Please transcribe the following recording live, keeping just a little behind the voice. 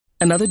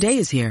Another day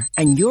is here,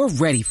 and you're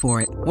ready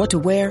for it. What to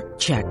wear?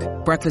 Check.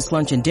 Breakfast,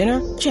 lunch, and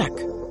dinner? Check.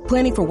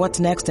 Planning for what's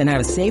next and how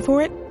to save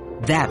for it?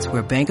 That's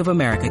where Bank of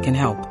America can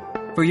help.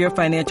 For your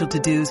financial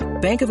to-dos,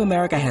 Bank of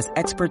America has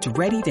experts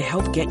ready to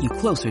help get you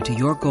closer to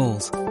your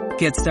goals.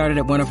 Get started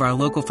at one of our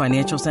local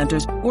financial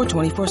centers or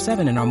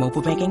 24/7 in our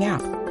mobile banking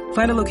app.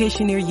 Find a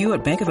location near you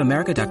at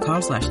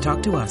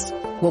bankofamerica.com/talktous.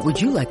 What would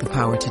you like the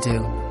power to do?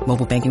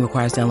 Mobile banking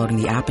requires downloading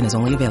the app and is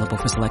only available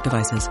for select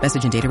devices.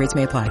 Message and data rates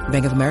may apply.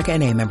 Bank of America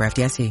N.A., member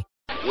FDIC.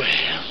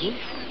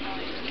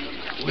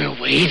 Well,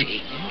 we're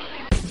waiting.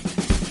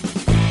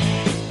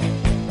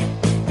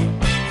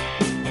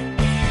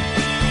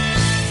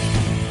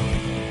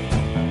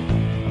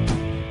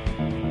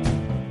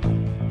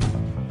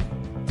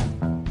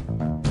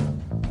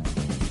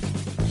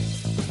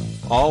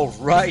 All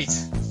right,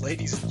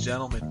 ladies and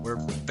gentlemen, we're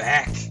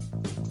back.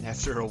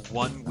 After a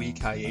 1-week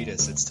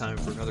hiatus, it's time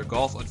for another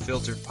Golf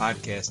Unfiltered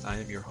podcast. I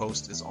am your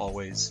host, as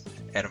always,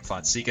 Adam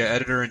Fonseca,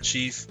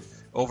 editor-in-chief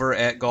over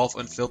at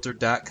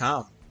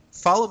golfunfiltered.com.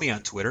 Follow me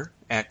on Twitter,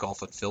 at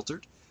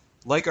golfunfiltered.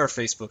 Like our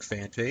Facebook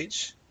fan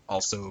page,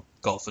 also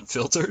Golf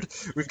Unfiltered.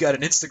 We've got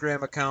an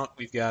Instagram account,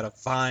 we've got a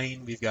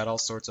Vine, we've got all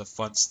sorts of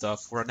fun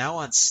stuff. We're now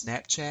on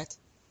Snapchat,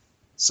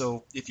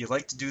 so if you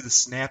like to do the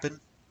snapping,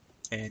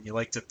 and you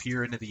like to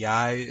peer into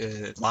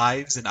the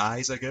lives and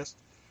eyes, I guess,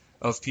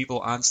 of people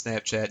on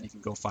Snapchat, you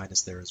can go find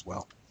us there as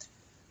well.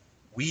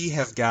 We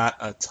have got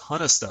a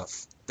ton of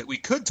stuff that we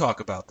could talk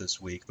about this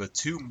week, but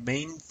two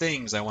main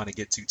things I want to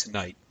get to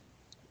tonight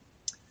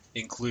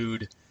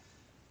include,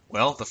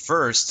 well, the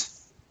first,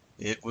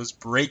 it was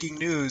breaking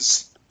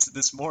news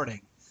this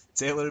morning.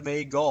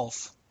 TaylorMade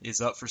Golf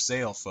is up for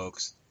sale,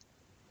 folks.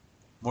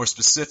 More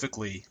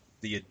specifically,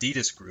 the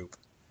Adidas Group,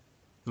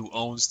 who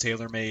owns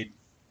TaylorMade,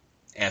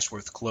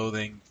 Ashworth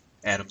Clothing,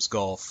 Adams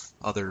Golf,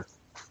 other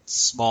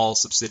small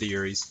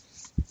subsidiaries,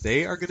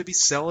 they are going to be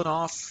selling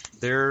off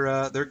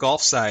their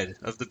golf side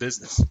of the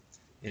business.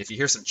 And if you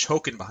hear some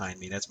choking behind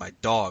me, that's my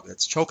dog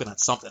that's choking on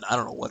something. I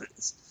don't know what it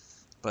is,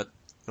 but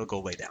he'll go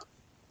lay down.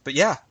 But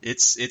yeah,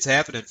 it's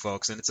happening,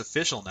 folks, and it's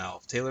official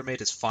now. TaylorMade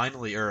has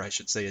finally, or I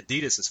should say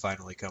Adidas has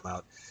finally come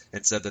out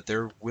and said that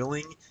they're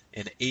willing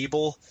and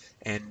able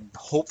and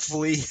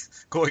hopefully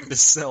going to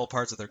sell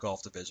parts of their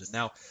golf division.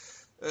 Now,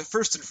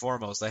 first and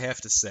foremost, I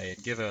have to say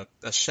and give a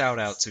shout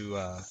out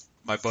to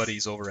my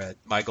buddies over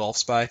at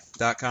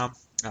mygolfspy.com.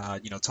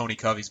 Tony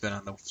Covey's been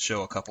on the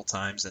show a couple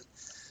times, and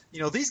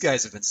these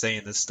guys have been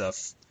saying this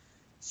stuff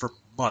for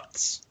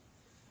months.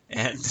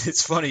 And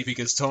it's funny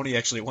because Tony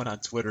actually went on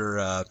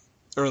Twitter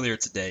earlier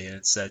today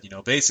and said,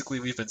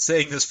 basically we've been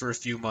saying this for a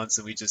few months,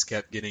 and we just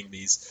kept getting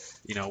these,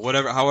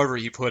 however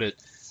he put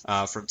it,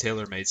 from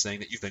TaylorMade, saying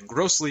that you've been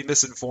grossly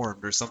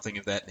misinformed or something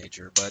of that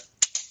nature. But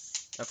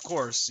of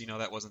course,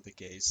 that wasn't the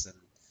case,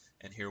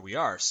 and here we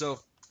are. So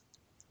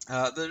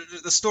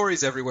the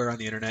story's everywhere on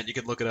the internet. You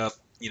can look it up,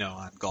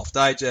 on Golf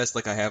Digest,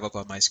 like I have up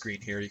on my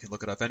screen here. You can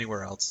look it up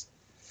anywhere else.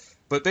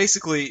 But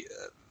basically,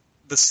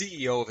 the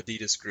CEO of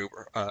Adidas Group,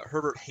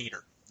 Herbert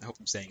Hainer, I hope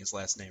I'm saying his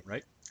last name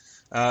right,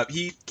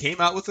 he came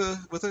out with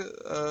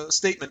a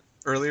statement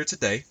earlier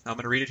today. I'm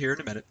going to read it here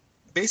in a minute,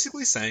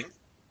 basically saying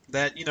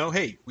that,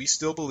 hey, we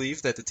still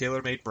believe that the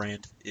TaylorMade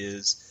brand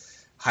is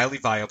highly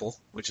viable,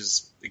 which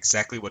is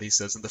exactly what he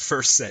says in the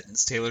first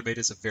sentence. TaylorMade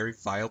is a very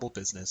viable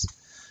business.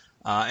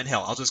 And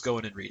hell, I'll just go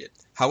in and read it.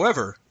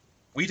 However,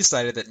 we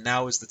decided that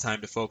now is the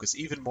time to focus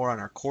even more on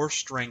our core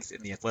strength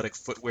in the athletic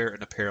footwear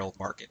and apparel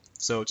market.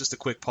 So just a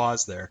quick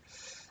pause there.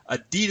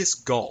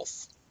 Adidas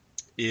Golf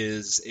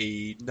is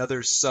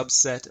another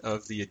subset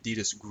of the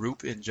Adidas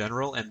Group in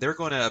general, and they're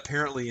going to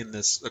apparently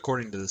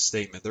according to this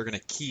statement, they're going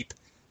to keep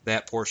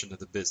that portion of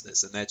the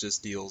business, and that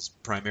just deals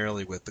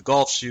primarily with the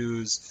golf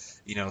shoes,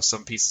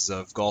 some pieces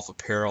of golf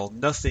apparel,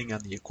 nothing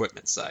on the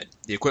equipment side.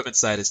 The equipment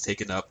side is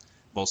taken up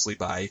mostly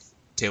by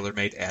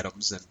TaylorMade,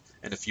 Adams,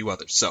 and a few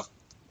others. So,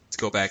 to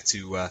go back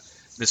to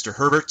Mr.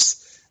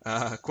 Herbert's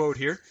quote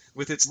here,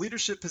 with its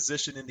leadership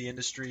position in the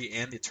industry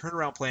and the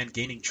turnaround plan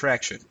gaining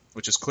traction,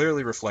 which is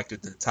clearly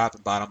reflected in the top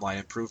and bottom line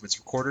improvements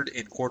recorded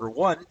in quarter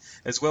one,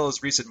 as well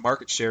as recent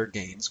market share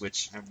gains,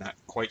 which I'm not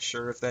quite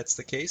sure if that's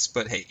the case,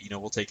 but hey,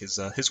 we'll take his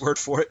word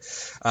for it.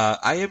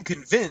 I am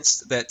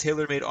convinced that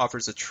TaylorMade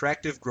offers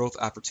attractive growth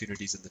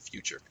opportunities in the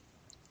future.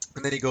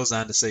 And then he goes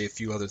on to say a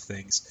few other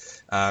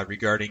things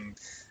regarding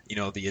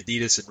the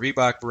Adidas and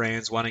Reebok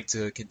brands, wanting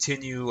to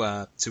continue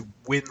to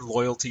win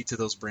loyalty to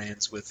those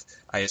brands with,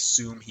 I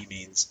assume he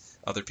means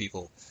other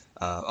people,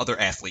 other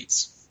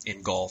athletes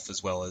in golf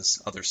as well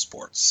as other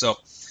sports. So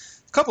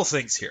a couple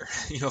things here.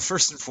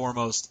 First and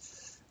foremost,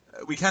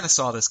 we kind of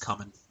saw this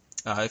coming.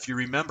 If you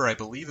remember, I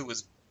believe it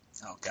was,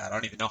 I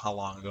don't even know how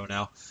long ago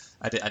now.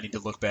 I need to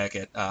look back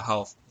at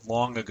how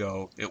long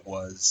ago it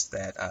was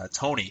that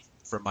Tony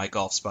from My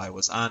Golf Spy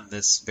was on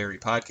this very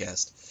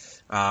podcast.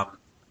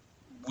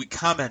 We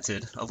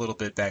commented a little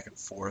bit back and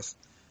forth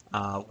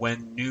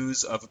when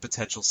news of a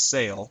potential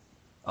sale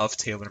of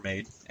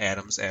TaylorMade,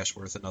 Adams,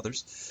 Ashworth, and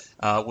others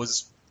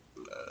was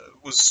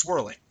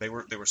swirling. They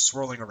were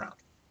swirling around.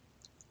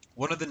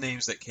 One of the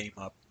names that came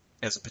up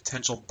as a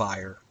potential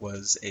buyer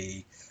was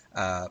a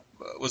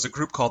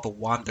group called the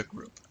Wanda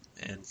Group.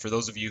 And for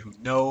those of you who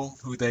know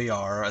who they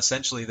are,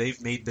 essentially they've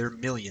made their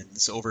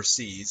millions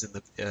overseas in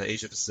the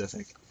Asia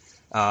Pacific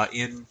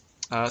in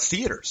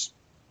theaters,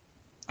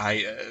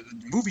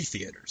 movie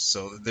theaters.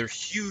 So they're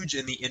huge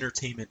in the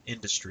entertainment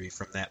industry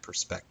from that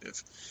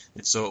perspective.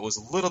 And so it was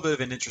a little bit of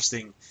an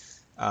interesting,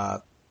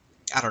 it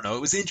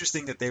was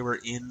interesting that they were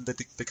in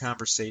the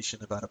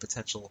conversation about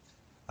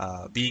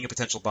being a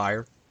potential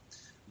buyer.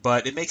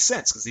 But it makes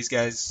sense because these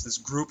guys,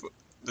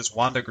 this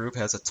Wanda Group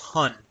has a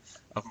ton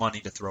of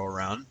money to throw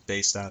around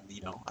based on,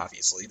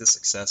 obviously the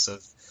success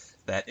of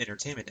that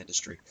entertainment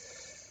industry.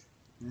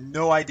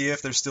 No idea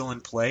if they're still in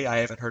play. I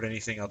haven't heard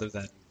anything other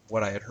than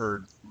what I had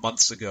heard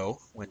months ago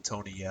when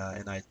Tony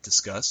and I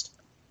discussed.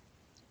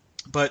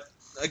 But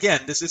again,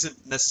 this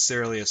isn't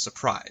necessarily a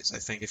surprise. I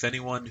think if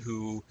anyone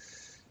who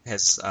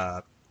has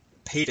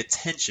paid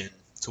attention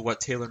to what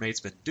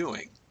TaylorMade's been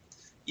doing,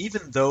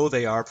 even though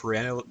they are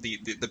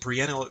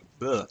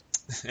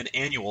an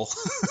annual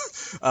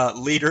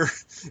leader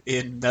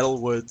in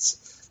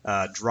metalwoods,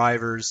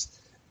 drivers,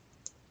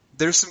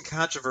 there's some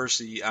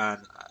controversy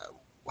on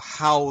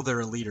how they're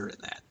a leader in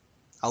that.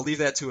 I'll leave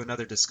that to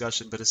another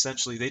discussion, but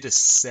essentially they just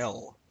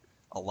sell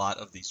a lot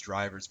of these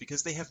drivers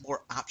because they have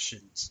more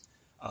options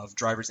of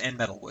drivers and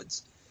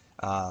metalwoods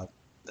on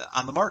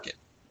the market.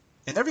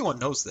 And everyone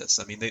knows this.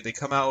 I mean, they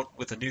come out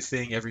with a new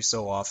thing every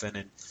so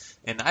often,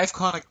 and I've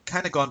kind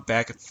of gone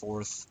back and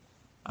forth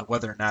on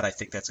whether or not I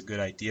think that's a good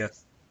idea.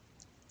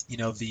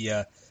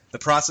 The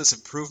process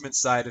improvement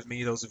side of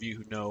me, those of you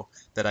who know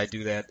that I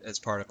do that as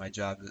part of my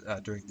job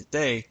during the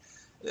day,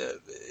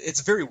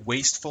 it's very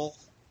wasteful.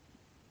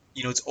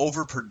 It's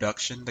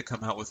overproduction to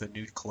come out with a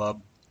new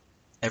club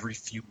every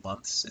few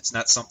months. It's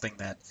not something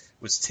that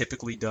was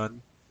typically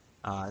done,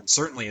 and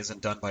certainly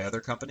isn't done by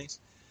other companies.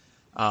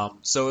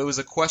 So it was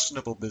a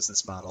questionable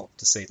business model,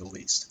 to say the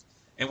least.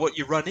 And what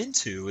you run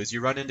into is an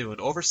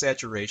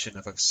oversaturation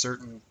of a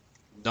certain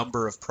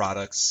number of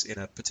products in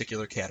a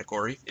particular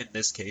category. In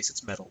this case,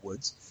 it's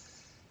metalwoods.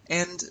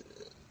 And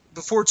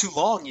before too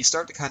long, you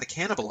start to kind of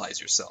cannibalize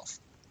yourself.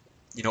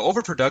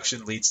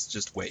 Overproduction leads to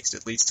just waste.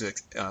 It leads to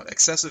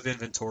excessive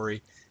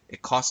inventory.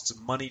 It costs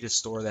money to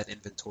store that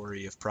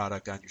inventory of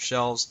product on your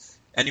shelves.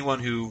 Anyone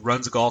who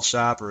runs a golf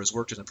shop or has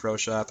worked in a pro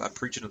shop, I'm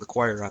preaching to the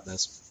choir on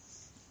this.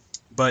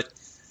 But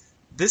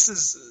this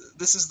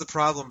is the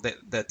problem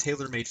that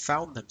TaylorMade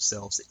found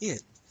themselves in.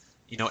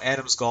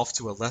 Adams Golf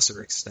to a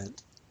lesser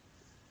extent.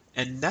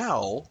 And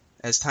now,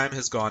 as time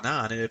has gone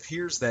on, it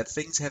appears that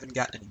things haven't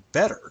gotten any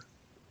better.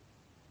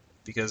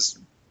 Because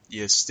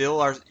you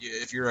still are,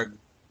 if you're a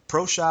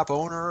pro shop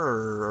owner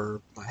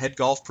or a head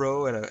golf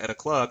pro at a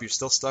club, you're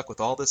still stuck with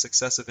all this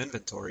excessive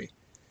inventory.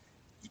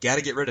 You got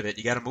to get rid of it.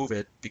 You got to move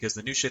it because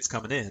the new shit's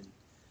coming in.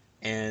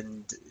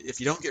 And if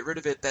you don't get rid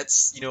of it,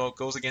 that's, it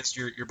goes against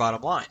your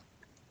bottom line.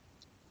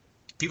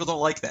 People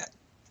don't like that.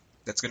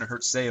 That's going to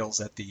hurt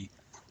sales at the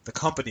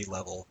company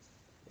level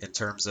in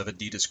terms of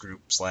Adidas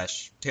Group /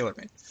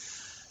 TaylorMade.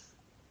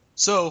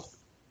 So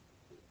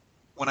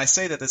when I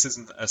say that this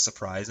isn't a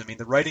surprise, I mean,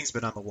 the writing's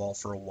been on the wall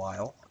for a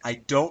while. I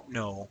don't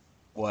know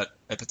what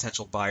a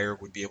potential buyer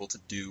would be able to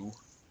do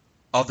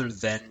other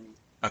than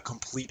a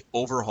complete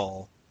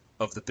overhaul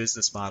of the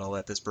business model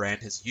that this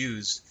brand has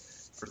used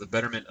for the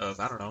betterment of,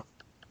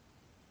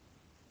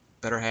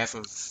 better half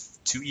of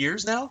 2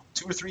 years now?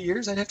 2 or 3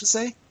 years, I'd have to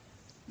say.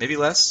 Maybe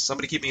less.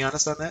 Somebody keep me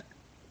honest on that.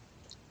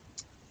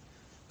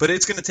 But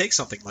it's going to take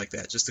something like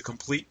that, just a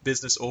complete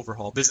business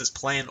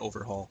plan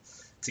overhaul,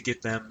 to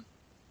get them,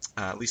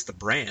 at least the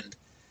brand,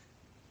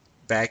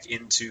 back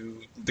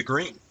into the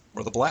green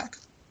or the black.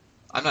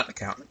 I'm not an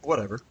accountant,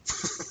 whatever.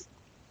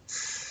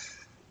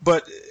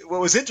 But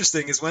what was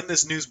interesting is when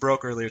this news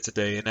broke earlier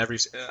today, and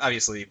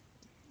obviously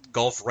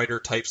golf writer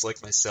types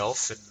like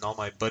myself and all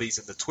my buddies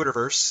in the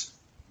Twitterverse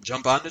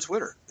jump onto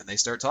Twitter and they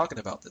start talking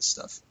about this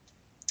stuff.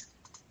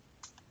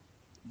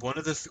 One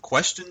of the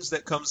questions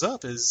that comes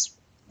up is,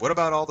 what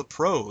about all the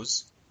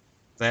pros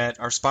that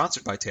are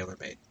sponsored by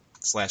TaylorMade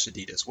 /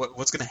 Adidas?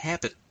 What's going to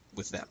happen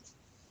with them?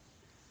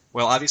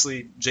 Well,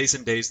 obviously,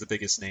 Jason Day's the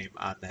biggest name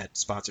on that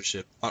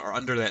sponsorship, or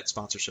under that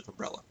sponsorship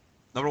umbrella.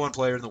 #1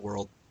 player in the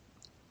world.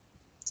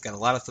 He's got a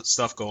lot of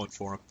stuff going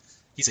for him.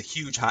 He's a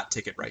huge hot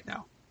ticket right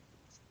now.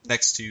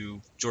 Next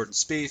to Jordan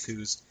Spieth,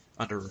 who's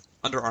Under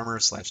Armour /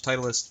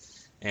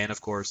 Titleist, and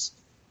of course,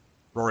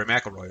 Rory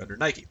McIlroy under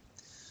Nike.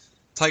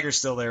 Tiger's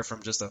still there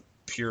from just a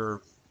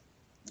pure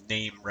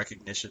name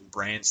recognition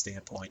brand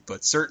standpoint,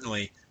 but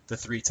certainly the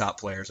 3 top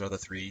players are the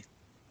 3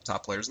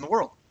 top players in the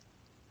world.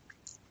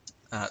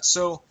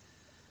 So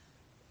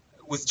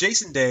with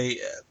Jason Day,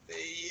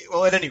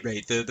 well, at any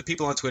rate, the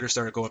people on Twitter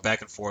started going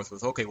back and forth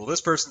with, okay, well, this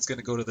person's going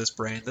to go to this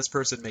brand. This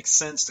person makes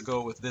sense to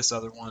go with this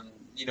other one,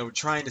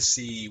 trying to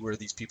see where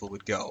these people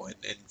would go.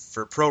 And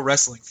for pro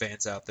wrestling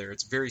fans out there,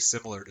 it's very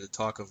similar to the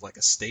talk of like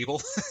a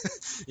stable.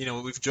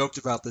 We've joked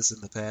about this in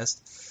the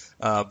past,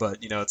 but,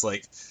 it's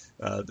like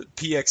the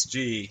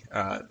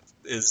PXG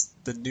is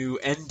the new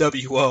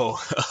NWO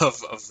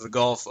of the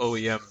golf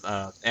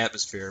OEM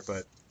atmosphere.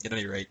 But at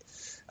any rate,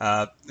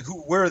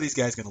 Where are these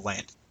guys going to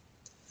land?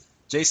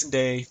 Jason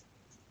Day,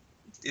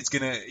 he's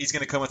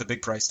gonna come with a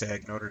big price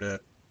tag in order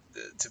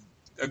to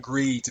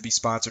agree to be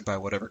sponsored by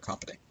whatever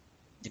company.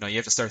 You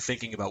have to start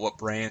thinking about what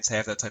brands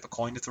have that type of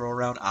coin to throw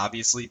around.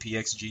 Obviously,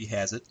 PXG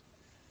has it.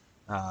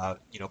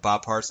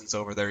 Bob Parsons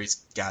over there, he's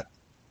got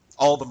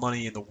all the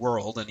money in the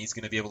world, and he's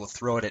going to be able to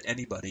throw it at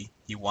anybody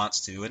he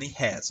wants to, and he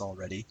has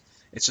already.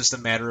 It's just a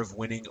matter of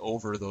winning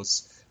over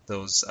those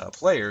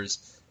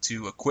players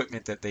to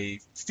equipment that they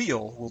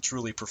feel will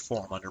truly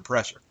perform under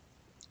pressure.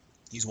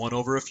 He's won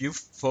over a few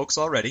folks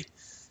already.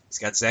 He's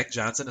got Zach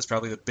Johnson as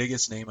probably the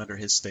biggest name under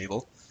his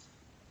stable,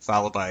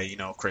 followed by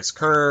Chris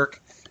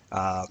Kirk,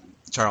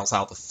 Charles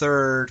Howell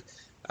III,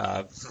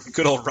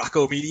 good old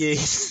Rocco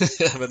Mediate.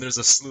 I mean, there's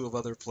a slew of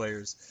other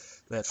players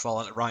that fall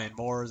on. Ryan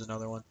Moore is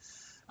another one.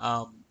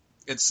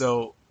 And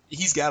so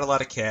he's got a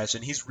lot of cash,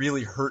 and he's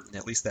really hurting,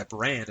 at least that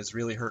brand is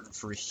really hurting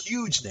for a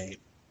huge name.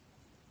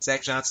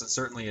 Zach Johnson's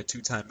certainly a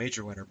two-time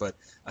major winner, but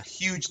a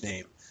huge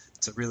name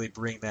to really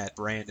bring that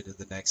brand into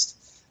the next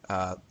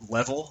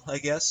level, I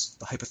guess,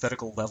 the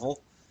hypothetical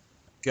level.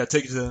 Got to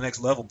take it to the next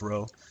level,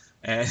 bro.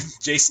 And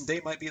Jason Day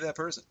might be that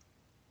person.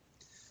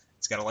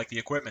 He's got to like the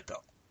equipment,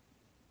 though.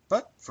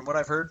 But from what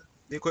I've heard,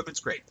 the equipment's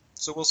great.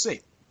 So we'll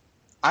see.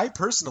 I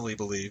personally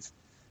believe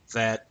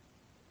that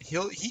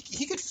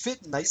he could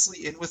fit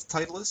nicely in with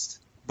Titleist,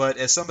 but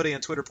as somebody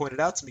on Twitter pointed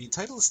out to me,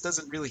 Titleist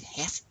doesn't really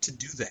have to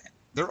do that.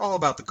 They're all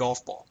about the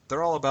golf ball.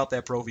 They're all about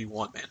that Pro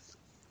V1, man.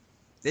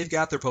 They've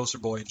got their poster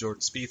boy in Jordan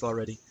Spieth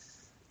already.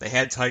 They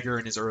had Tiger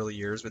in his early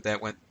years, but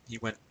he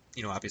went,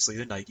 obviously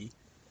to Nike.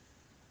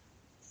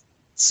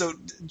 So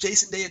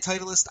Jason Day at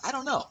Titleist, I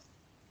don't know.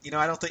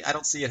 I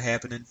don't see it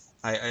happening.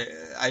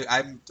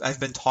 I've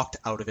been talked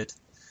out of it.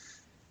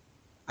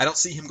 I don't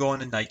see him going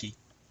to Nike.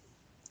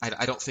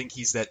 I don't think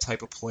he's that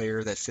type of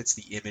player that fits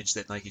the image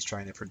that Nike's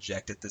trying to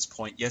project at this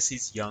point. Yes,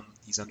 he's young.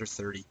 He's under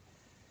 30.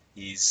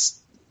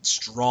 He's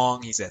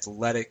strong. He's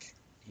athletic.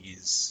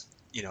 He's,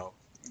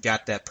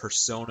 got that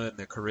persona and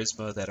the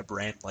charisma that a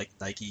brand like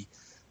Nike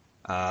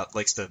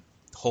likes to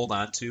hold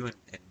on to and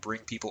bring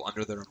people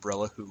under their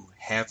umbrella who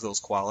have those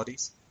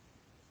qualities.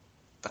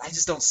 But I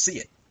just don't see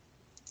it.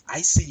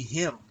 I see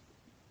him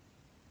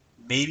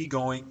maybe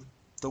going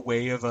the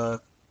way of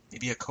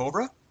maybe a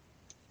Cobra.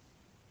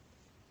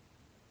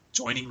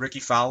 Joining Ricky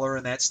Fowler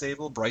in that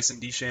stable, Bryson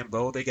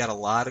DeChambeau, they got a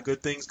lot of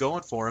good things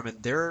going for him,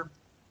 and they're,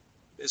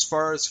 as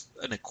far as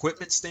an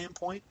equipment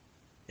standpoint,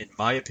 in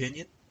my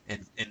opinion,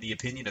 and in the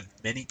opinion of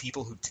many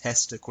people who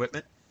test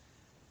equipment,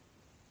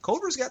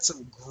 Cobra's got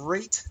some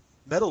great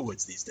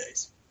metalwoods these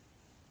days.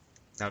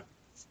 Now,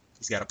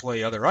 he's got to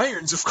play other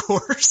irons, of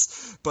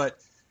course, but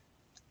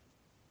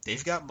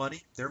they've got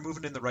money. They're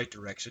moving in the right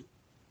direction.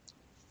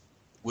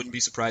 Wouldn't be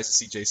surprised to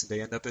see Jason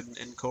Day end up in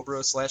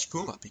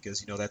Cobra/Puma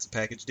because, that's a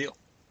package deal.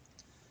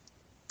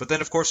 But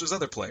then, of course, there's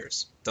other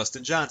players.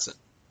 Dustin Johnson.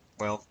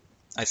 Well,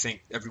 I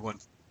think everyone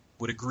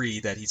would agree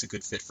that he's a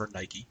good fit for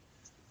Nike.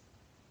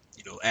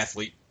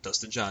 Athlete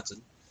Dustin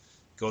Johnson.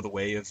 Go the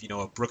way of,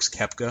 a Brooks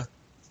Koepka.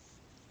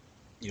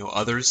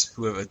 Others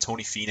who have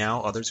Tony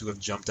Finau, others who have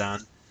jumped on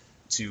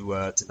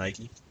to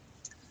Nike.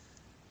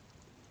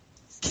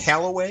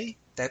 Callaway,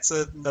 that's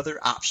another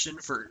option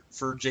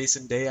for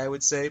Jason Day, I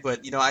would say.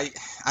 But, I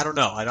don't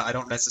know. I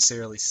don't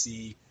necessarily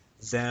see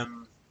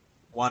them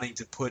wanting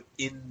to put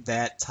in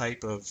that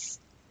type of,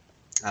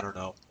 I don't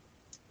know,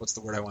 what's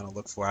the word I want to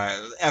look for?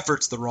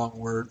 Effort's the wrong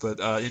word, but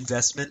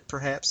investment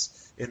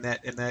perhaps in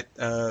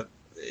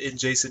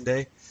Jason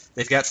Day.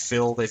 They've got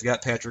Phil, they've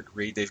got Patrick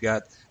Reed, they've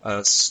got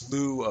a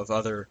slew of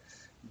other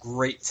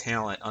great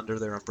talent under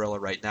their umbrella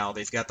right now.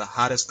 They've got the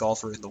hottest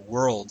golfer in the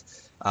world,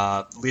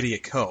 Lydia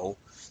Ko.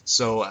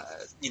 So,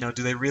 do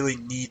they really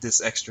need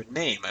this extra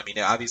name? I mean,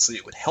 obviously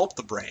it would help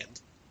the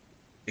brand.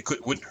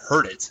 Wouldn't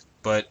hurt it,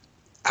 but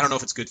I don't know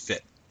if it's a good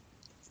fit.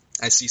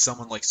 I see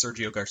someone like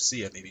Sergio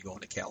Garcia maybe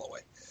going to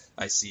Callaway.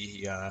 I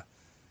see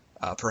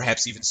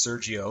perhaps even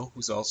Sergio,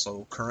 who's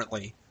also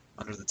currently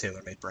under the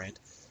TaylorMade brand,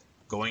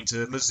 going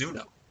to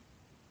Mizuno.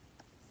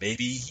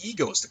 Maybe he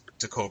goes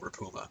to Cobra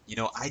Puma.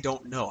 I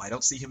don't know. I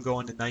don't see him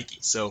going to Nike.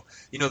 So,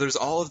 there's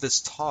all of this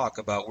talk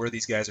about where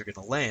these guys are going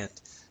to land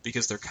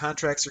because their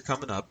contracts are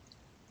coming up.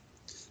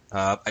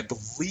 I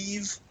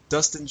believe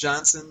Dustin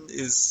Johnson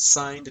is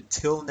signed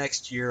until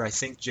next year. I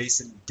think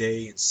Jason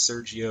Day and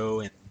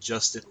Sergio and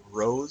Justin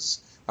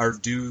Rose are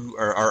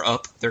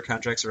up. Their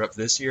contracts are up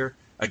this year.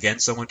 Again,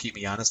 someone keep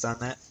me honest on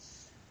that.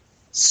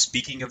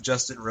 Speaking of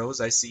Justin Rose,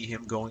 I see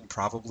him going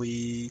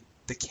probably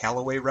the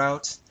Callaway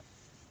route.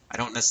 I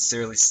don't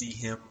necessarily see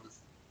him,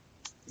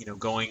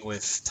 going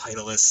with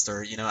Titleist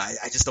or,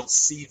 I just don't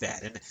see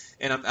that.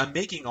 And I'm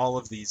making all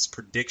of these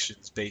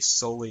predictions based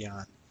solely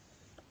on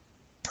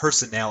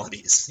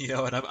personalities,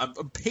 and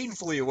I'm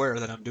painfully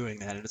aware that I'm doing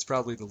that, and it's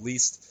probably the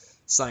least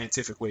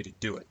scientific way to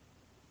do it.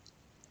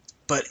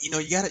 But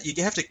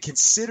you have to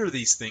consider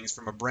these things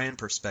from a brand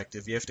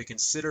perspective. You have to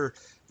consider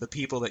the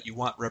people that you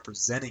want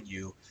representing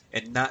you,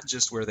 and not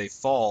just where they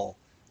fall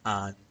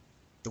on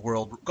the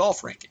world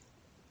golf ranking.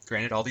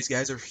 Granted, all these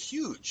guys are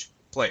huge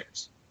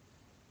players.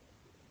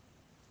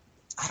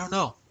 I don't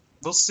know.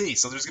 We'll see.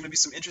 So there's going to be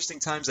some interesting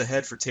times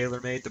ahead for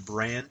TaylorMade, the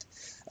brand.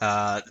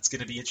 It's going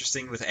to be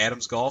interesting with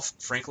Adams Golf.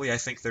 Frankly, I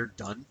think they're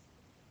done.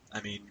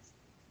 I mean,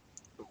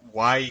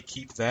 why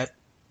keep that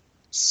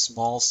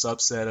small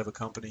subset of a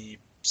company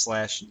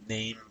 /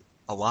 name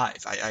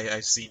alive?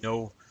 I see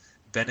no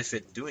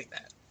benefit in doing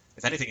that.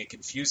 If anything, it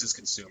confuses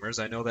consumers.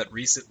 I know that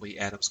recently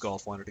Adams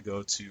Golf wanted to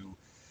go to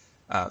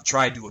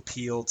tried to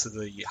appeal to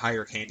the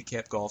higher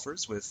handicap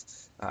golfers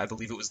with, I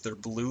believe it was their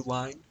Blue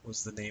Line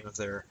was the name of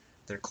their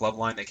club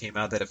line that came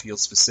out that appealed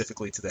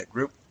specifically to that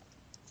group.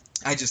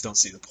 I just don't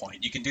see the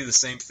point. You can do the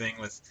same thing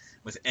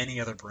with any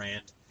other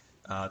brand.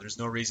 There's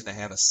no reason to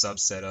have a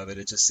subset of it.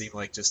 It just seemed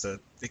like just an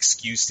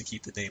excuse to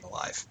keep the name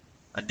alive.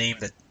 A name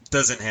that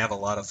doesn't have a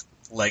lot of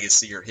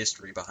legacy or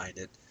history behind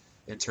it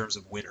in terms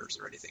of winners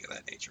or anything of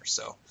that nature.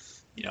 So,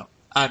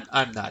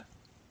 I'm not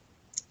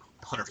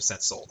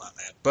 100% sold on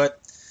that. But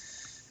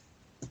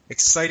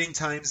exciting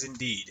times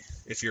indeed.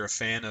 If you're a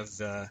fan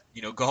of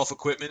golf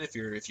equipment, if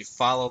you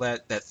follow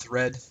that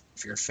thread,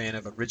 if you're a fan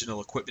of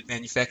original equipment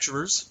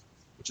manufacturers,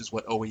 which is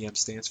what OEM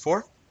stands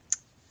for,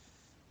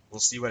 we'll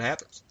see what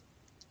happens.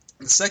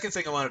 The second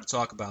thing I wanted to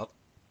talk about,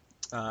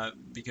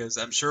 because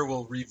I'm sure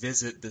we'll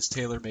revisit this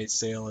TaylorMade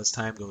sale as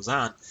time goes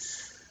on.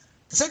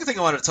 The second thing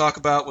I wanted to talk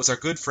about was our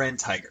good friend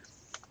Tiger.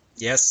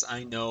 Yes,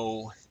 I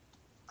know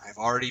I've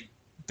already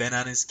been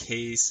on his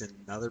case and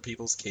other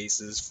people's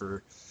cases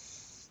for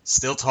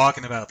still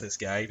talking about this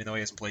guy, even though he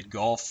hasn't played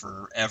golf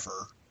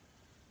forever.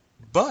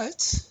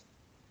 But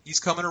he's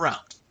coming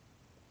around.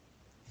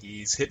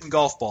 He's hitting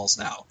golf balls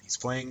now. He's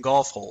playing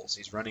golf holes.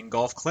 He's running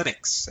golf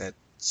clinics at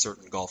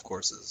certain golf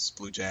courses,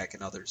 Blue Jack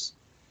and others.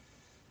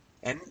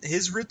 And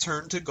his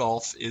return to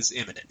golf is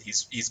imminent.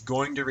 He's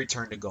going to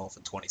return to golf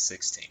in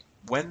 2016.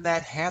 When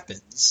that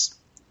happens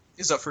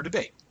is up for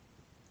debate.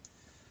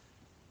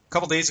 A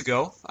couple days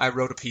ago, I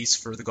wrote a piece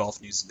for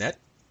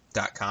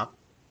thegolfnewsnet.com.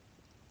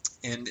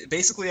 And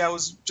basically I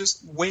was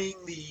just weighing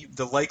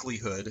the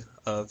likelihood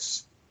of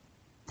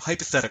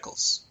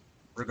hypotheticals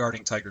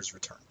regarding Tiger's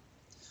return.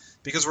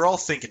 Because we're all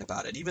thinking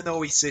about it. Even though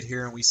we sit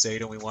here and we say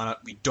it and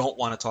we don't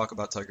want to talk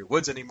about Tiger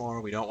Woods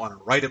anymore, we don't want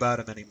to write about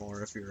him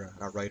anymore if you're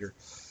a writer,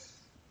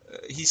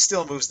 he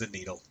still moves the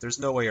needle. There's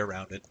no way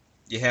around it.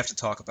 You have to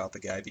talk about the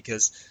guy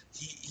because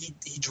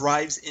he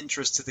drives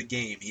interest to the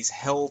game. He's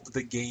held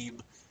the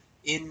game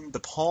in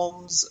the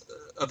palms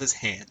of his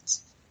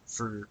hands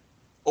for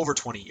over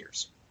 20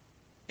 years.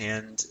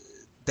 And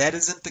that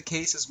isn't the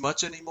case as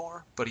much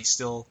anymore, but he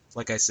still,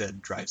 like I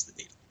said, drives the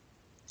needle.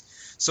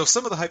 So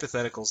some of the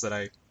hypotheticals that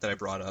I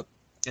brought up,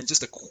 and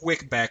just a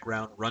quick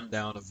background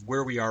rundown of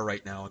where we are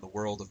right now in the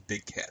world of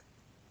Big Cat.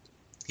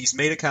 He's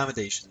made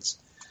accommodations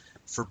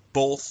for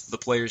both the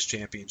Players'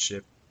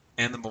 Championship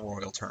and the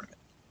Memorial Tournament.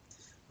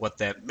 What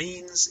that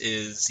means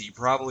is he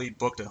probably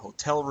booked a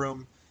hotel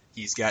room,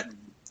 he's gotten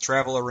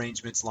travel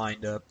arrangements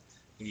lined up,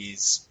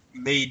 he's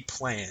made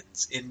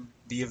plans in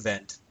the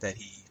event that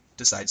he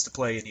decides to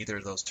play in either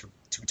of those two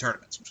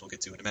tournaments, which we'll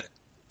get to in a minute.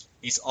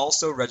 He's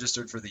also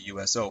registered for the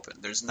U.S. Open.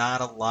 There's not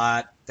a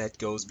lot that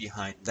goes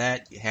behind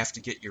that. You have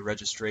to get your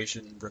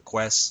registration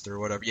request or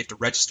whatever. You have to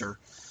register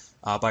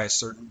by a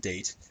certain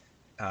date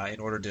in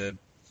order to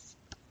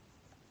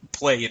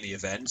play in the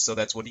event, so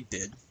that's what he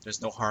did.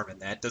 There's no harm in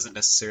that. Doesn't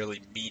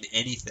necessarily mean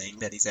anything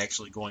that he's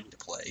actually going to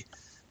play.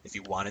 If he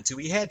wanted to,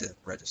 he had to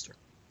register.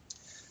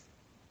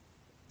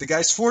 The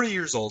guy's 40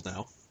 years old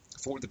now,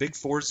 the big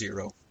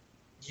 4-0.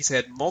 He's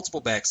had multiple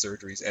back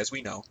surgeries, as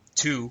we know,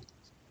 2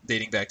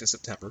 dating back to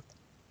September.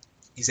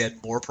 He's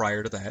had more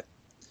prior to that.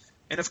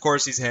 And of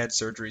course, he's had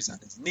surgeries on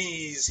his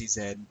knees. He's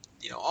had,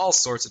 all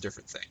sorts of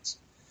different things.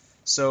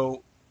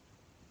 So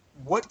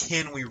what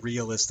can we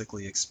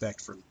realistically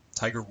expect from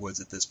Tiger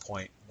Woods at this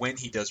point when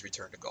he does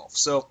return to golf?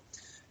 So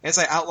as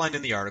I outlined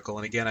in the article,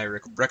 and again, I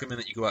recommend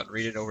that you go out and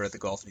read it over at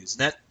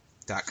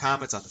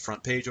thegolfnewsnet.com. It's on the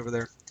front page over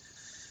there.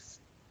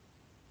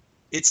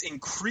 It's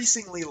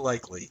increasingly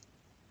likely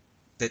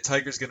that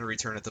Tiger's going to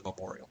return at the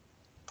Memorial.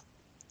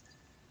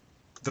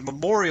 The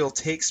Memorial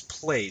takes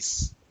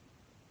place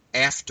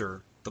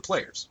after the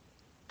Players.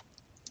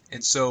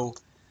 And so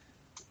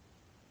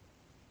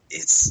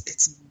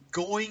it's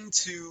going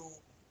to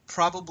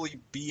probably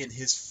be in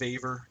his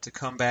favor to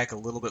come back a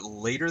little bit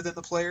later than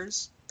the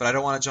Players, but I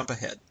don't want to jump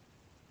ahead.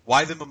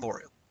 Why the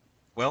Memorial?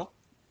 Well,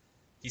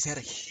 he's had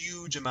a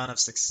huge amount of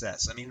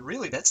success. I mean,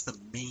 really, that's the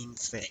main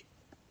thing.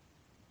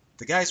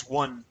 The guy's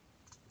won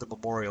the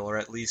Memorial, or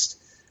at least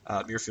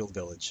Muirfield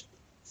Village,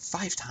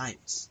 5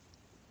 times.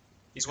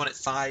 He's won it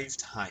 5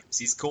 times.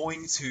 He's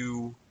going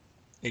to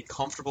a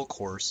comfortable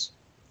course.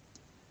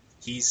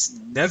 He's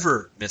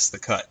never missed the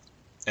cut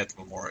at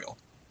the Memorial,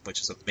 which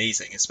is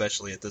amazing,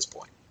 especially at this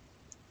point.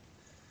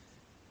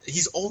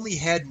 He's only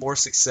had more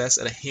success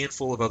at a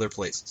handful of other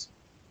places.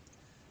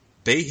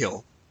 Bay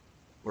Hill,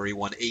 where he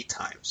won 8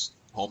 times,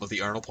 home of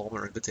the Arnold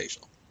Palmer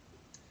Invitational.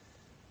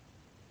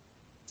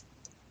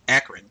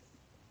 Akron,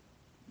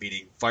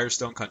 meaning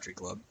Firestone Country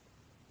Club.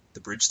 The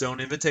Bridgestone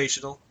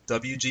Invitational,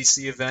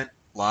 WGC event,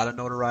 a lot of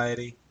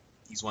notoriety.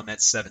 He's won that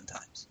 7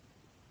 times.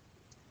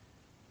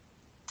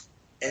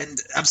 And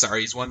I'm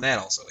sorry, he's won that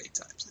also 8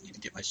 times. I need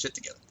to get my shit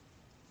together.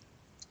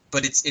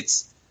 But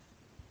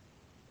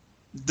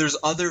there's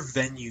other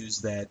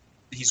venues that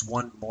he's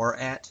won more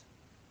at,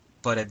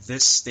 but at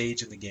this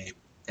stage in the game,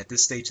 at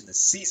this stage in the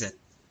season,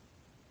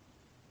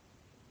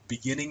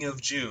 beginning of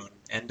June,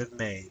 end of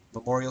May,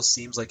 Memorial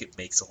seems like it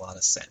makes a lot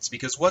of sense.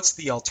 Because what's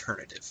the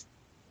alternative?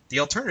 The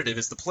alternative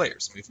is the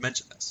Players, and we've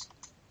mentioned this.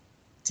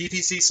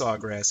 TPC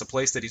Sawgrass, a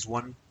place that he's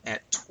won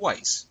at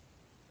twice.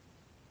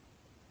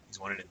 He's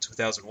won it in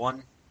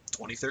 2001,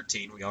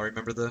 2013. We all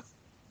remember the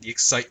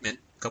excitement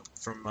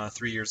from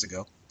 3 years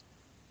ago.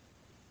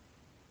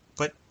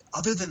 But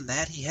other than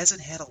that, he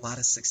hasn't had a lot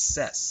of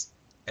success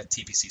at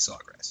TPC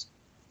Sawgrass.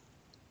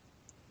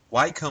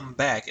 Why come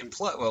back and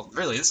play? Well,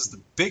 really, this is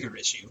the bigger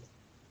issue.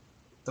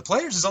 The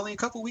Players is only a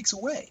couple weeks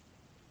away.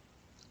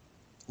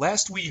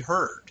 Last we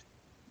heard,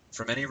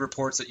 from any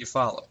reports that you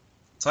follow,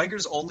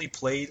 Tigers only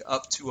played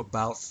up to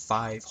about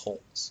 5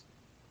 holes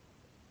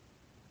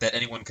that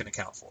anyone can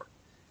account for.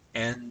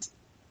 And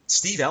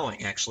Steve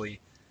Elling, actually,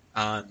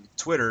 on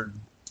Twitter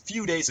a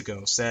few days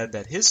ago, said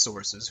that his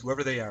sources,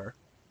 whoever they are,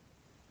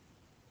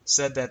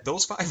 said that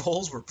those 5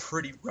 holes were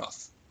pretty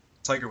rough.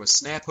 Tiger was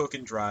snap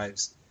hooking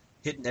drives,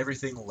 hitting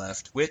everything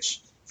left,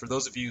 which, for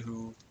those of you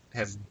who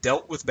have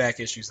dealt with back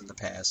issues in the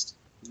past,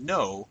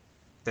 know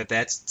that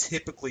that's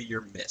typically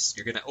your miss.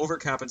 You're going to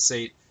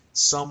overcompensate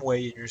some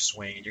way in your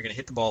swing, and you're going to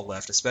hit the ball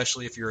left,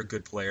 especially if you're a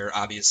good player.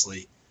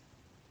 Obviously,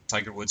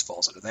 Tiger Woods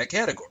falls under that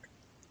category.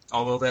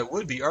 Although that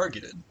would be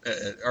argued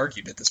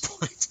at this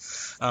point.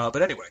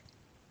 But anyway,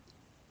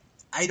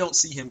 I don't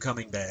see him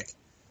coming back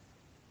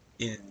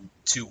in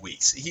 2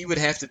 weeks. He would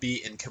have to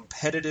be in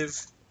competitive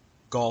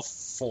golf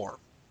form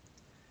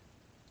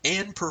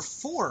and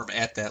perform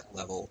at that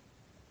level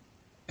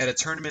at a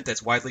tournament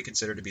that's widely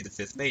considered to be the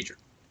 5th major.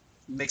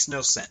 It makes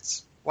no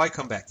sense. Why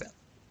come back then?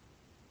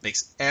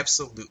 Makes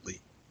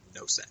absolutely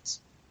no sense.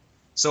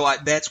 So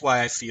that's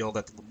why I feel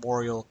that the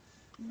Memorial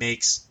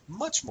makes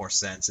much more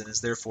sense and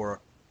is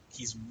therefore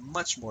he's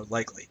much more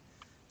likely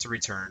to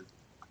return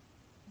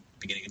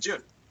beginning of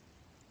June.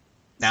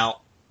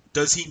 Now,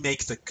 does he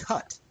make the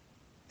cut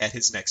at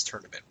his next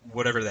tournament,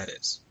 whatever that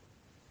is?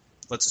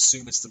 Let's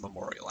assume it's the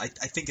Memorial. I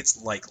think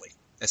it's likely,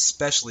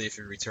 especially if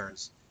he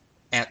returns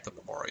at the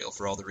Memorial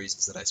for all the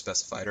reasons that I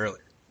specified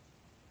earlier.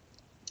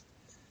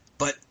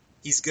 But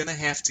he's going to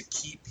have to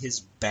keep his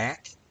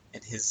back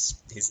and his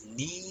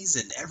knees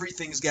and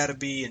everything's got to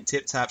be in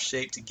tip-top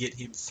shape to get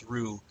him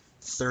through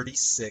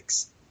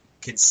 36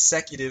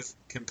 consecutive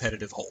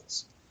competitive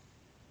holes.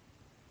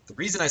 The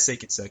reason I say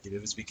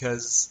consecutive is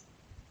because,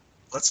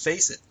 let's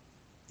face it,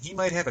 he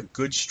might have a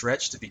good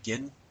stretch to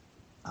begin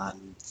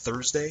on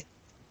Thursday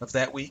of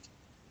that week.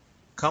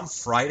 Come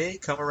Friday,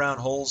 come around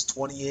holes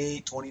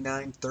 28,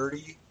 29,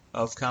 30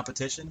 of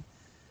competition,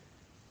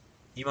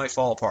 he might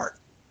fall apart.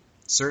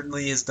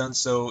 Certainly has done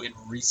so in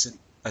recent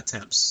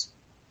attempts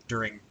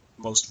during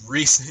most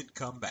recent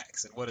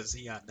comebacks. And what is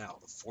he on now?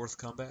 The 4th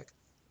comeback?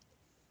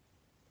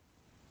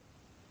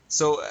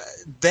 So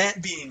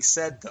that being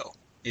said, though,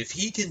 if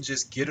he can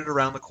just get it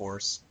around the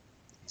course,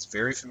 he's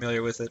very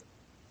familiar with it,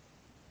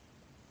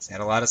 he's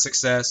had a lot of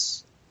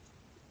success,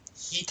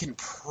 he can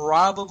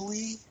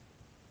probably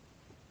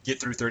get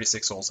through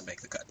 36 holes and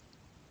make the cut.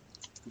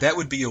 That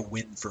would be a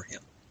win for him.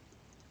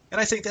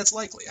 And I think that's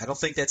likely. I don't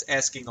think that's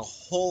asking a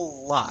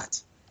whole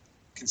lot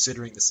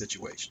considering the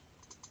situation.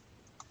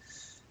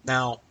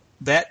 Now,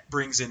 that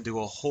brings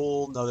into a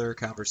whole nother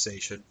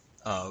conversation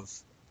of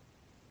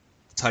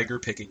Tiger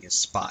picking his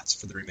spots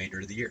for the remainder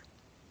of the year.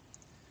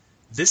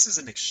 This is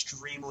an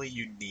extremely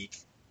unique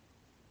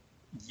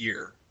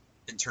year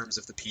in terms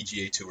of the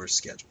PGA Tour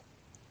schedule.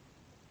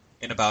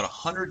 In about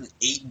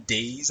 108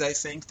 days, I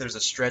think, there's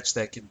a stretch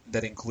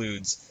that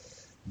includes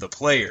the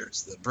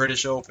Players, the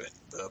British Open,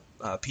 the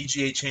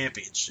PGA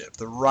Championship,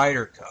 the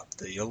Ryder Cup,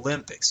 the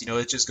Olympics.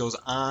 It just goes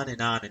on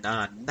and on and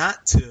on.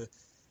 Not to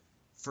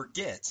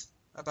forget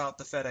about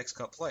the FedEx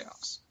Cup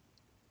playoffs.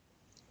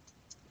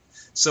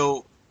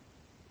 So,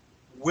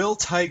 will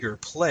Tiger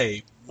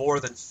play more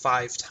than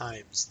 5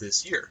 times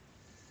this year?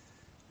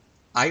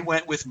 I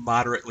went with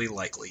moderately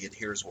likely, and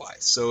here's why.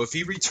 So if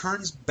he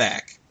returns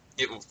back,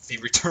 if he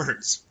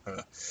returns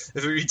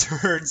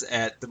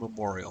at the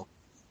Memorial,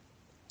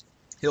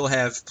 he'll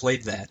have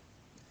played that.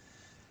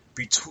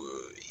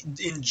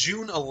 In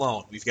June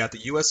alone, we've got the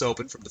U.S.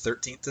 Open from the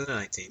 13th to the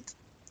 19th.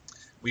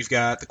 We've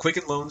got the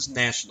Quicken Loans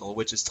National,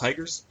 which is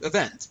Tiger's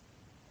event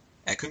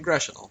at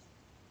Congressional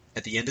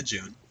at the end of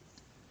June.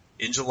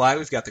 In July,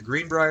 we've got the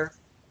Greenbrier,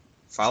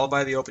 followed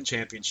by the Open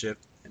Championship,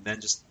 and then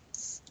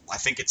I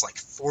think it's like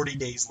 40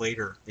 days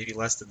later, maybe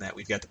less than that,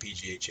 we've got the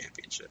PGA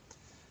Championship.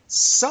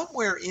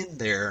 Somewhere in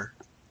there,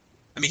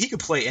 he could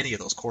play any of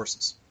those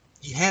courses.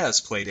 He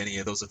has played any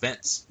of those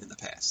events in the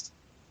past.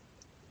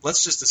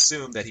 Let's just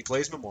assume that he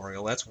plays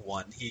Memorial, that's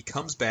 1. He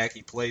comes back,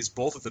 he plays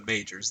both of the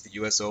majors, the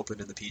U.S.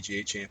 Open and the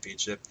PGA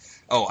Championship.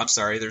 Oh, I'm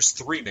sorry, there's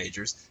 3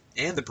 majors,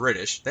 and the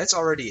British. That's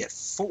already at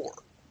 4.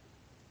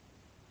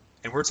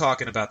 And we're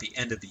talking about the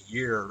end of the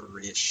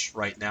year-ish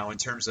right now in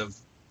terms of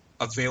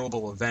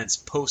available events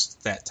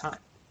post that time.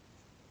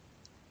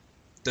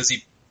 Does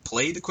he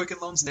play the Quicken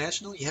Loans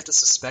National? You have to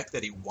suspect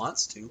that he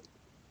wants to.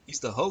 He's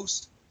the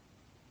host.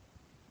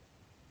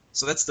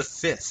 So that's the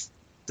 5th.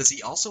 Does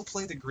he also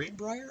play the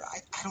Greenbrier?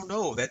 I don't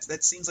know.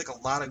 That seems like a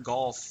lot of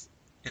golf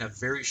in a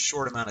very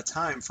short amount of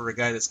time for a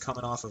guy that's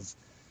coming off of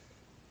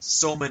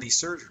so many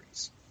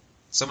surgeries.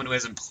 Someone who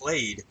hasn't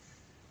played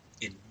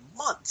in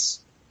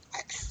months.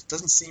 It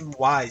doesn't seem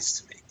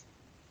wise to me.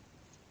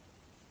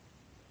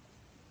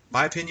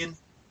 My opinion,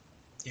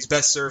 he's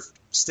best served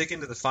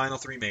sticking to the final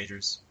 3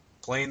 majors,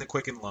 playing the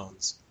Quicken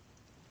Loans,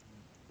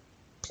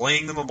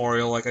 playing the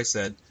Memorial, like I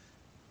said,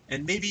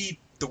 and maybe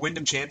the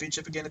Wyndham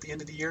Championship again at the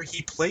end of the year.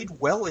 He played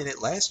well in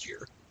it last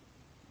year.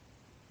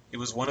 It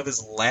was one of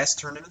his last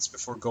tournaments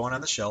before going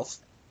on the shelf.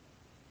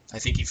 I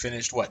think he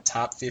finished,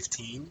 top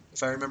 15,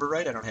 if I remember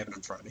right? I don't have it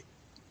in front of me.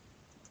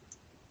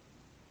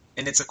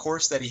 And it's a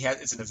course that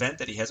it's an event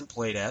that he hasn't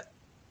played at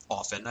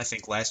often. I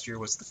think last year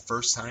was the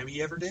first time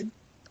he ever did.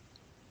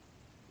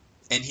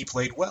 And he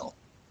played well.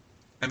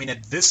 I mean,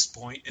 at this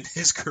point in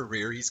his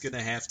career, he's going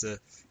to have to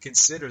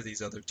consider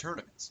these other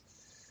tournaments.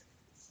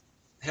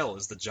 Hell,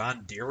 is the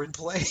John Deere in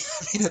play?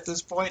 I mean, at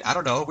this point, I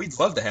don't know. We'd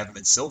love to have him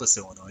in Silvis,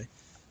 Illinois.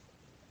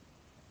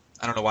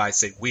 I don't know why I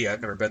say we. I've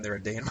never been there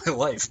a day in my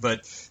life.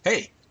 But,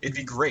 hey, it'd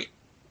be great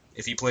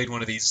if he played one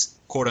of these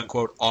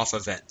quote-unquote off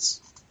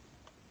events.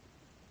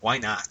 Why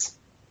not?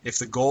 If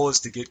the goal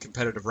is to get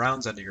competitive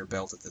rounds under your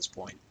belt at this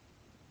point,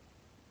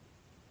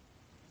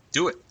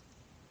 do it.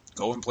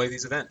 Go and play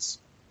these events.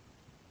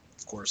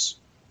 Of course,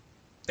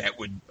 that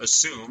would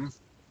assume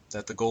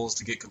that the goal is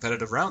to get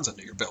competitive rounds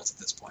under your belt at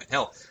this point.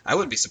 Hell, I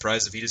wouldn't be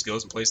surprised if he just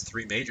goes and plays the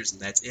 3 majors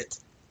and that's it.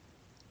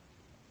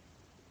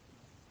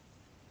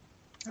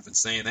 I've been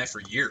saying that for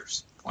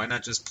years. Why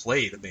not just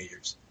play the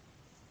majors?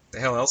 The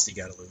hell else do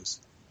you got to lose?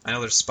 I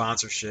know there's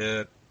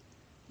sponsorship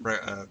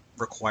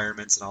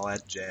requirements and all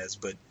that jazz,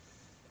 but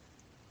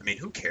I mean,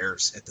 who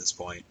cares at this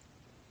point?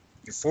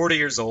 You're 40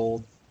 years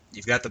old.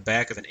 You've got the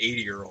back of an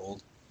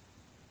 80-year-old.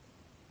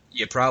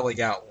 You probably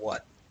got,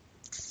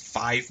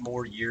 5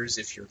 more years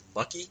if you're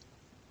lucky?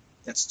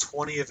 That's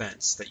 20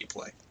 events that you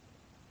play.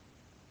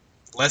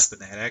 Less than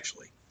that,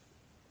 actually.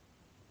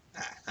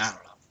 I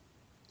don't know.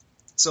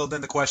 So then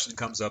the question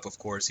comes up, of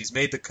course. He's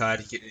made the cut.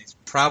 He's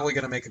probably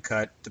going to make a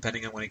cut,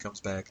 depending on when he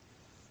comes back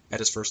at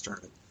his first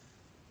tournament.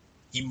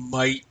 He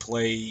might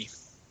play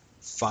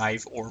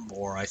 5 or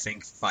more. I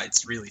think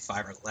it's really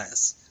 5 or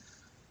less.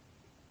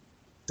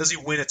 Does he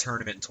win a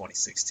tournament in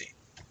 2016?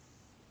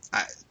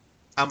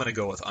 I'm going to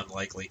go with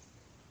unlikely.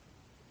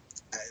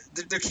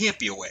 There can't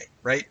be a way,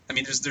 right? I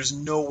mean, there's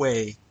no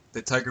way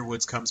that Tiger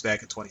Woods comes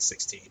back in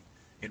 2016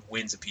 and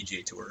wins a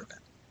PGA Tour event.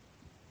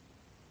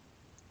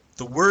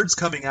 The words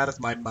coming out of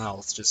my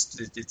mouth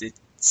it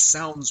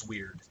sounds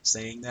weird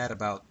saying that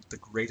about the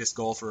greatest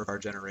golfer of our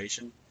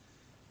generation,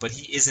 but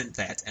he isn't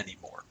that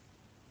anymore.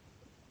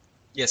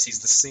 Yes,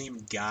 he's the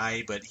same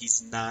guy, but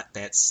he's not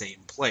that same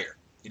player.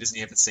 He doesn't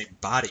have the same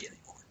body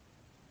anymore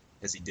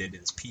as he did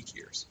in his peak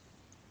years.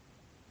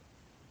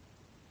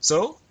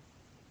 So,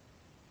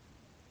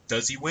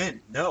 does he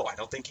win? No, I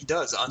don't think he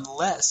does,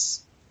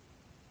 unless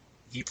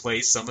he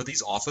plays some of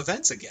these off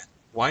events again.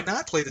 Why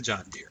not play the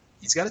John Deere?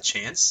 He's got a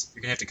chance.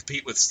 You're going to have to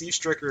compete with Steve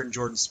Stricker and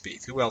Jordan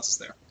Spieth. Who else is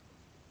there?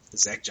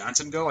 Does Zach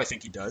Johnson go? I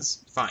think he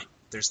does. Fine.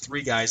 There's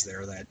 3 guys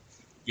there that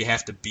you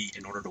have to beat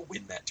in order to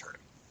win that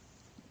tournament,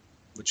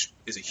 which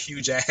is a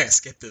huge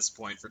ask at this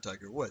point for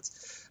Tiger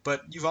Woods.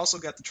 But you've also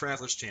got the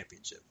Travelers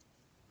Championship.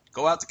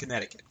 Go out to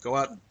Connecticut. Go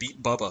out and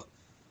beat Bubba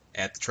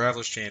at the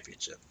Travelers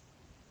Championship.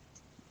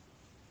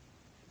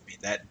 I mean,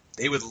 that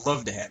they would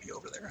love to have you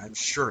over there. I'm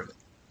sure of it.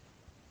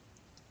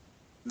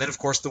 And then, of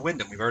course, the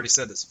Wyndham. We've already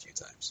said this a few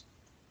times.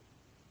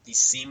 He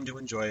seemed to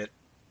enjoy it.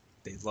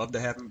 They'd love to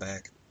have him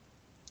back.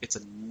 It's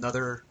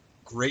another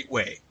great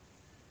way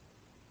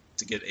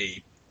to get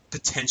a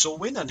potential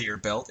win under your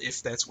belt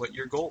if that's what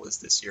your goal is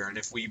this year. And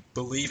if we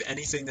believe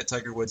anything that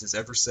Tiger Woods has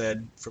ever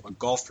said from a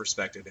golf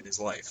perspective in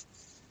his life,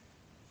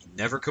 he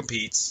never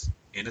competes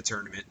in a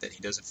tournament that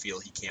he doesn't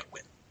feel he can't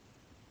win.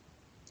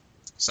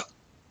 So,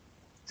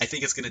 I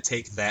think it's going to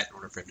take that in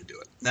order for him to do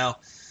it. Now,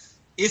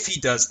 if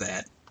he does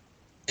that,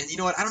 and you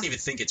know what, I don't even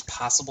think it's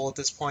possible at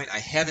this point. I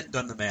haven't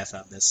done the math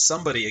on this.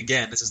 Somebody,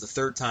 again, this is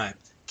the 3rd time,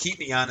 keep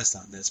me honest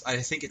on this. I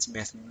think it's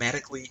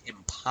mathematically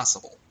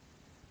impossible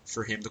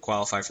for him to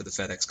qualify for the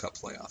FedEx Cup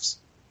playoffs.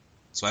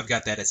 So I've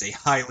got that as a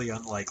highly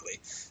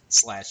unlikely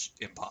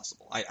 /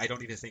 impossible. I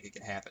don't even think it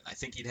could happen. I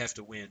think he'd have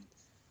to win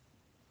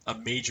a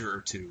major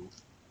or 2.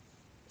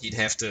 He'd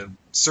have to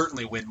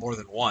certainly win more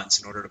than once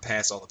in order to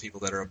pass all the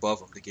people that are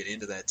above him to get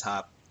into that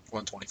top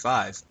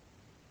 125.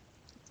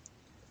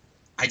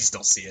 I just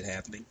don't see it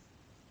happening.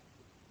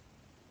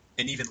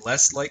 And even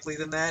less likely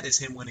than that is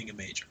him winning a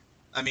major.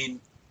 I mean,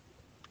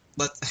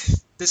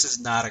 this is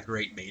not a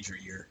great major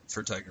year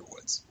for Tiger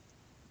Woods.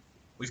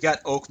 We've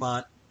got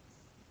Oakmont,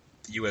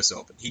 the U.S.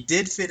 Open. He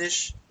did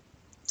finish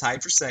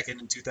tied for 2nd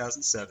in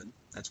 2007.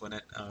 That's when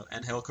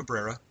Angel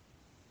Cabrera,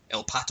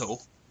 El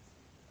Pato,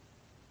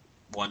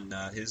 won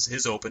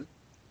his Open.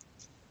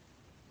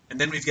 And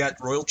then we've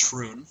got Royal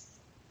Troon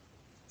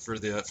for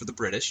the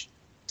British,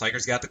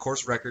 Tiger's got the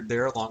course record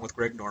there along with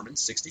Greg Norman,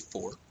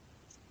 64.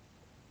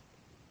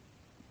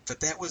 But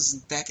that was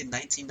back in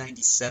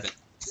 1997.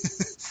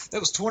 That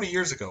was 20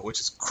 years ago, which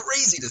is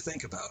crazy to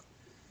think about.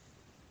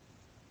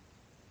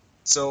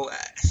 So,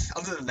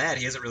 other than that,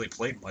 he hasn't really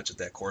played much at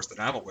that course that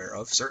I'm aware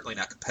of, certainly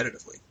not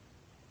competitively.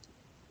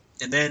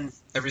 And then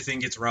everything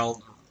gets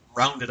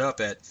rounded up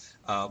at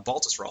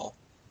Baltusrol.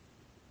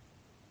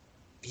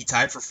 He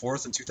tied for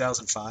 4th in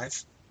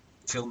 2005.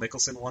 Phil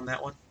Mickelson won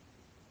that one.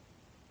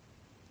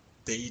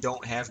 They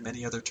don't have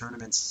many other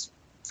tournaments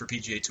for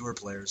PGA Tour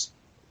players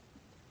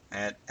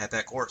at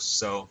that course.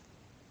 So,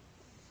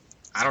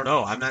 I don't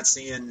know. I'm not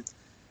seeing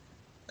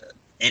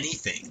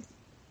anything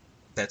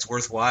that's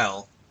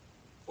worthwhile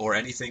or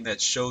anything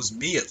that shows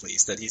me, at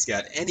least, that he's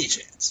got any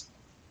chance,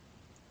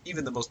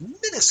 even the most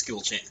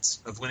minuscule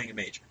chance of winning a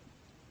major.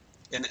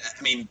 And,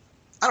 I mean,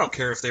 I don't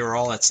care if they were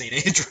all at St.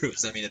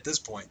 Andrews. I mean, at this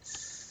point,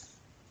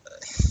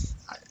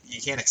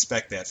 you can't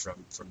expect that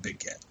from Big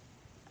Cat.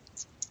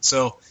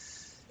 So,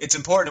 it's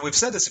important, and we've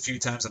said this a few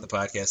times on the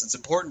podcast, it's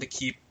important to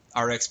keep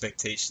our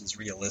expectations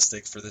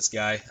realistic for this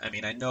guy. I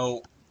mean, I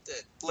know,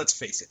 let's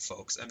face it,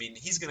 folks. I mean,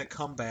 he's going to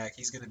come back.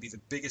 He's going to be the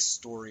biggest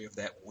story of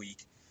that week.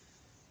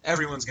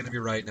 Everyone's going to be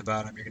writing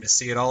about him. You're going to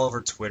see it all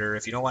over Twitter.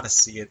 If you don't want to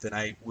see it, then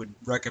I would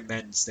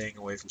recommend staying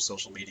away from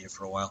social media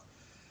for a while.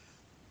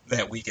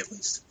 That week, at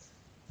least.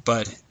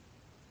 But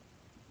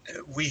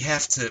we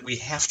have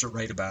to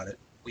write about it.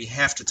 We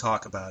have to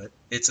talk about it.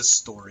 It's a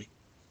story.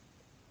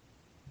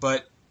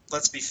 But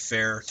let's be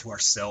fair to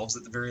ourselves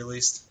at the very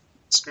least.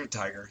 Screw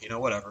Tiger,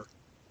 whatever.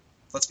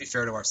 Let's be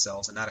fair to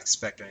ourselves and not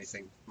expect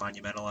anything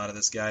monumental out of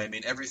this guy. I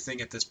mean, everything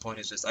at this point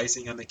is just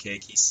icing on the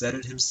cake. He said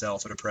it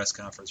himself at a press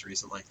conference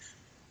recently.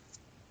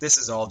 This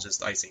is all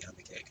just icing on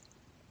the cake.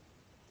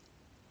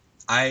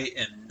 I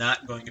am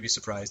not going to be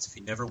surprised if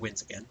he never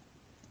wins again.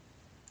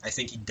 I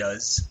think he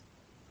does,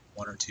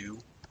 1 or 2,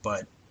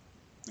 but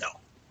no.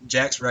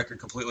 Jack's record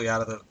completely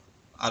out of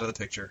the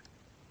picture.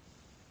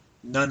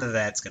 None of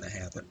that's going to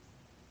happen.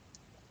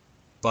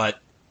 But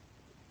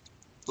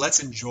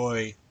let's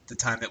enjoy the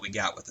time that we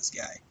got with this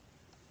guy,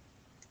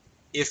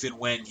 if and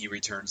when he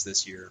returns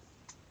this year.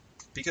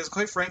 Because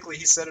quite frankly,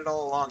 he said it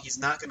all along, he's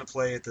not going to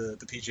play at the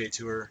PGA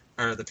Tour,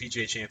 or the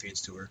PGA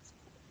Champions Tour.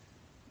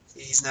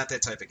 He's not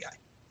that type of guy.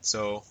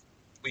 So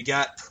we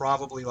got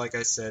probably, like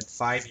I said,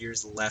 5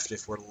 years left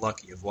if we're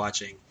lucky of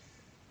watching.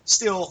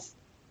 Still,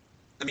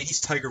 I mean, he's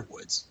Tiger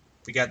Woods.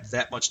 We got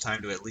that much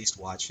time to at least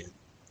watch him.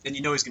 And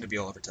he's going to be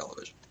all over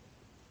television,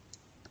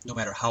 no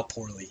matter how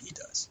poorly he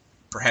does.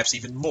 Perhaps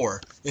even more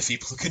if he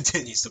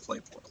continues to play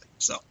poorly.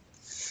 So,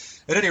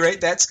 at any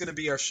rate, that's going to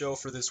be our show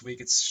for this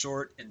week. It's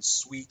short and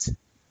sweet.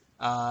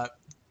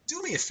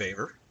 Do me a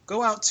favor.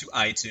 Go out to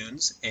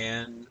iTunes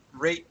and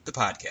rate the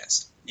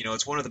podcast.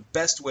 It's one of the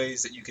best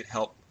ways that you can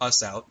help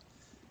us out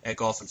at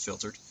Golf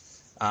Unfiltered.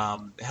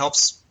 It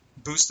helps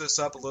boost us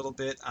up a little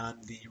bit on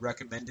the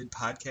recommended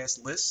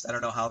podcast list. I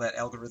don't know how that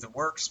algorithm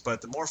works,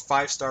 but the more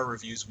 5-star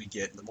reviews we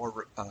get, and the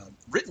more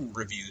written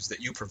reviews that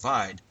you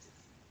provide,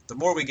 the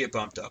more we get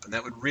bumped up, and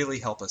that would really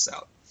help us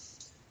out.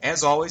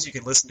 As always, you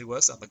can listen to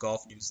us on the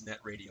Golf News Net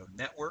Radio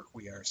Network.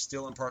 We are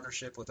still in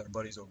partnership with our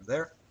buddies over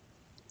there.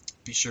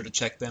 Be sure to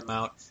check them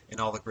out and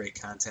all the great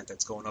content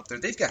that's going up there.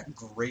 They've got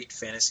great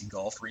fantasy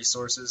golf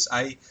resources.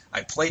 I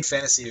played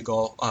fantasy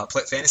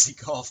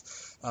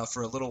golf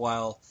for a little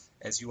while,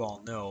 as you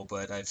all know,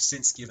 but I've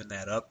since given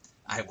that up.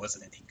 I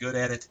wasn't any good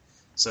at it,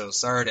 so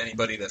sorry to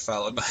anybody that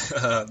followed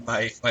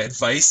my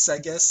advice, I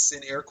guess,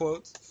 in air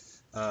quotes,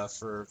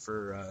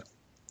 for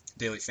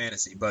daily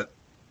fantasy. But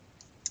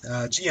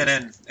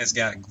GNN has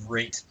got a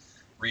great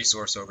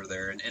resource over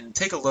there, and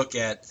take a look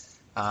at.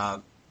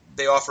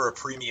 They offer a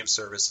premium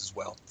service as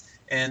well,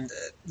 and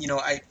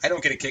I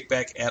don't get a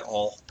kickback at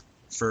all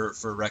for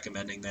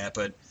recommending that,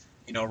 but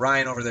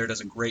Ryan over there does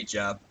a great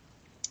job,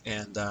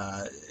 and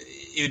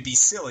it would be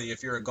silly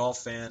if you're a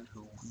golf fan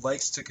who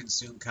likes to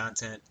consume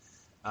content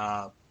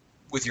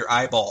with your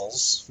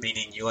eyeballs,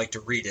 meaning you like to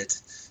read it,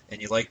 and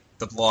you like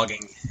the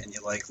blogging, and you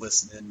like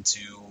listening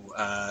to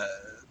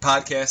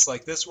podcasts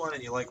like this one,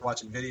 and you like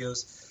watching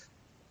videos.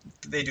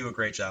 They do a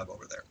great job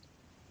over there.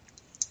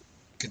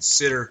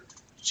 Consider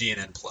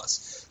GNN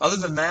Plus. Other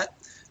than that,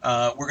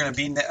 we're going to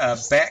be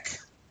back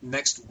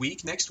next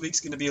week. Next week's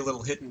going to be a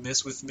little hit and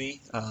miss with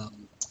me.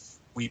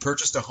 We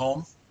purchased a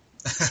home.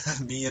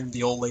 Me and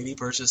the old lady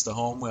purchased a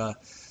home.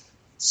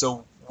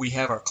 So we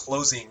have our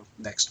closing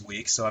next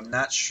week. So I'm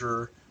not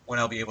sure when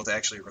I'll be able to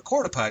actually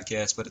record a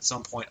podcast, but at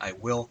some point I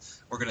will.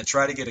 We're going to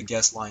try to get a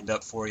guest lined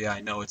up for you. I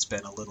know it's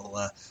been a little,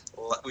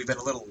 we've been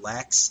a little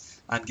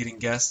lax on getting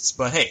guests,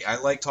 but hey, I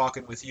like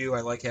talking with you.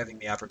 I like having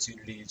the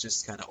opportunity to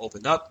just kind of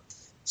open up,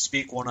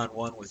 speak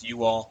one-on-one with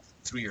you all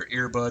through your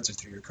earbuds or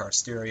through your car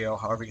stereo,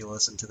 however you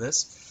listen to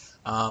this.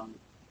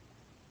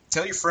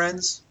 Tell your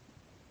friends.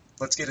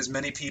 Let's get as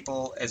many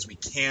people as we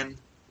can,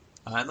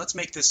 and let's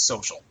make this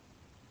social.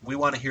 We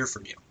want to hear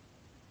from you.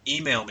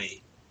 Email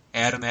me,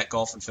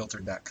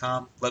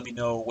 adam@golfunfiltered.com. Let me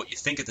know what you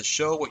think of the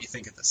show, what you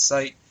think of the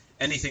site,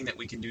 anything that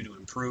we can do to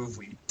improve.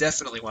 We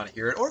definitely want to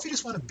hear it. Or if you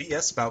just want to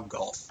BS about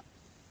golf,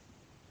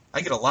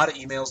 I get a lot of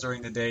emails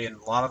during the day, and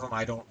a lot of them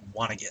I don't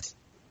want to get.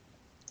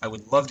 I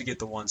would love to get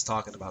the ones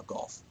talking about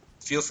golf.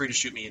 Feel free to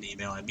shoot me an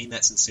email. I mean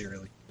that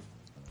sincerely.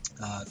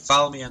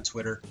 Follow me on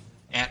Twitter,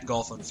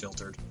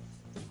 @GolfUnfiltered.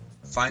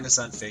 Find us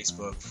on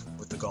Facebook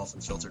with the Golf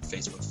Unfiltered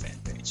Facebook fan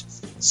page.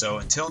 So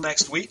until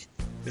next week,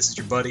 this is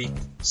your buddy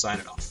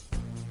signing off.